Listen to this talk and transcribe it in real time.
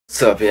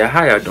What's up, y'all?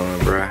 How y'all doing,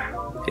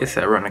 bruh? It's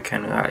that running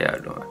canoe. How y'all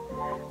doing?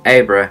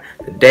 Hey, bruh.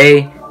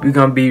 Today we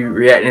gonna be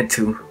reacting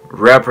to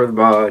Rapper's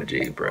Ball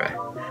G, bruh.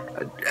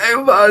 Hey,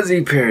 Ball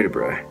Z parody,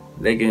 bruh.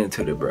 Let's get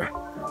into it, bruh.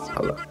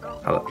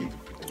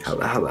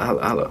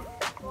 Hello.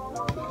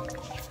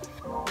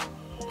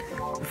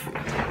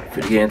 If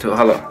we get into it,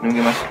 hello. Let me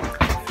get my shit.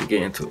 If we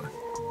get into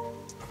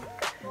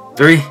it.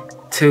 3,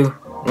 2,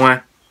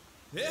 1.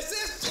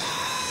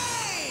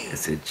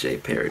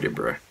 SSJ parody,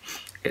 bruh.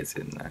 It's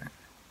in that.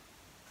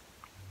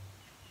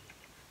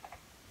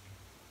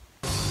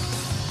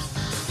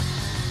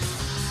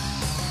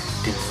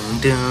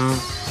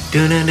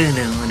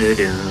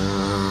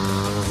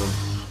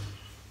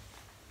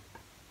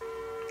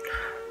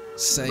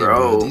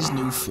 Bro, these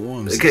new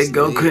forms. look at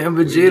Goku and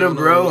Vegeta,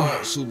 bro.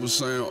 Super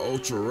Saiyan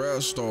Ultra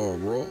Rare Star,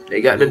 bro. They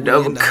got the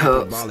double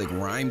cups.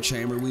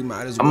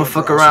 I'ma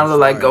fuck around and look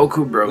like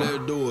Goku, bro.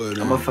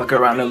 I'ma fuck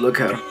around and look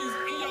at him.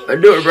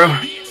 Let's do it, bro.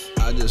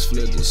 I just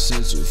flipped the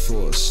sensor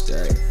for a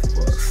stack.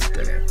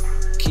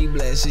 Keep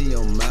blasting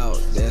your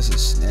mouth, that's a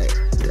snack.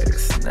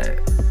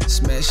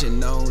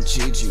 Smashing on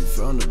cheat you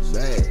from the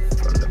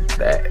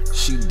back.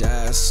 She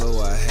died, so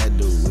I had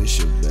to wish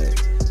her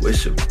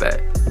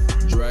back.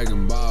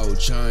 Dragon Ball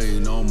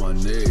chain on my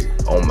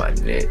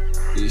neck.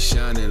 It's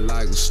shining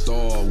like a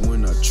star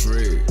when I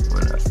tread.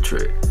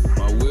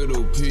 My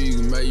widow pig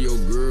make your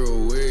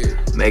girl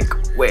wet. Make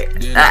her wet.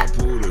 Then I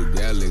pull the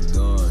galley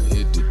gun,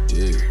 hit the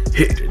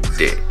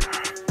deck.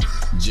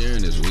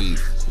 Jaren is weak.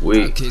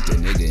 I kicked a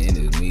nigga in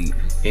his meat.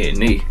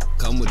 Knee.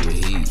 Come with the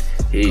heat.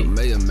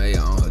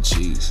 Mayo on her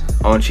cheeks.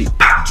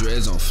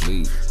 Dreads on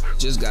fleek.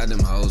 Just got them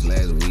hoes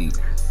last week.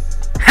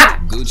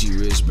 Gucci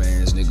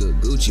wristbands, nigga.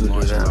 Gucci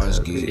martial arts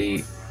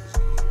geek.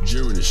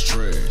 Jaren is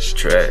trash.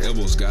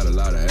 Elbows got a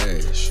lot of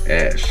ash.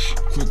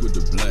 Quick with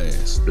the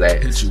blast.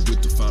 Hit you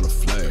with the final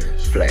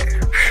flash.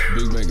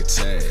 Big bang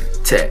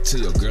tag. Tell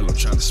your girl I'm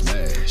trying to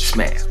smash.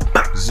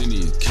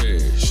 Zinni and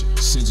cash.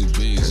 Cincy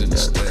beans in the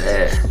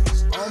stash.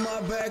 On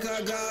my back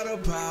I got a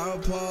power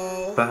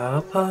pole.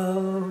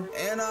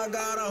 And I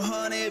got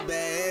 100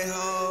 bad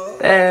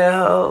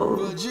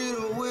hoes.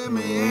 Vegeta with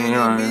me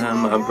and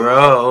my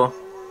bro.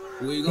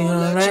 We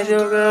gonna let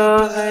your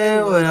girl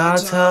play with our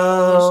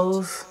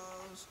toes.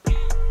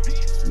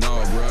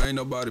 No, bro, ain't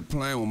nobody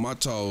playing with my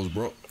toes,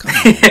 bro. Come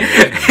on,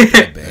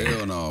 bro.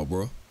 Hell no,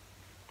 bro.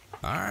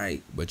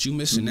 Alright, but you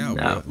missing out,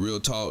 bro. Real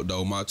talk,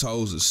 though, my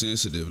toes are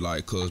sensitive,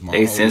 like, cause my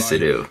whole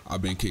life,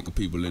 I've been kicking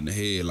people in the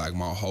head, like,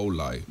 my whole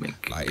life.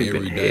 Like,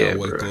 every day I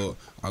wake up,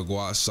 I go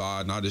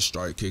outside, and I just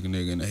start kicking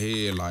nigga in the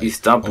head, like, you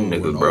stomping over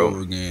nigga, and bro.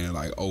 over again,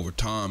 like, over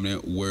time,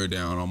 that wear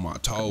down on my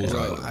toes,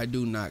 like, I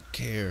do not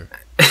care.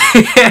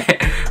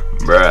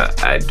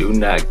 Bruh, I do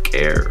not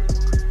care.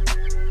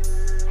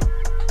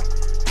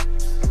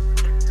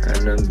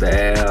 Turn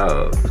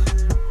bell.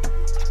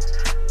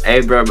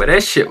 Hey, bro, but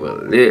that shit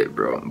was lit,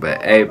 bro.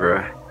 But hey,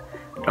 bro,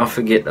 don't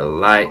forget to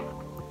like,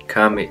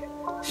 comment,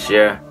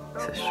 share,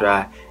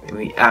 subscribe, and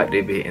we out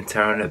there, and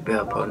turn on the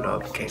bell for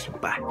notification.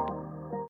 Bye.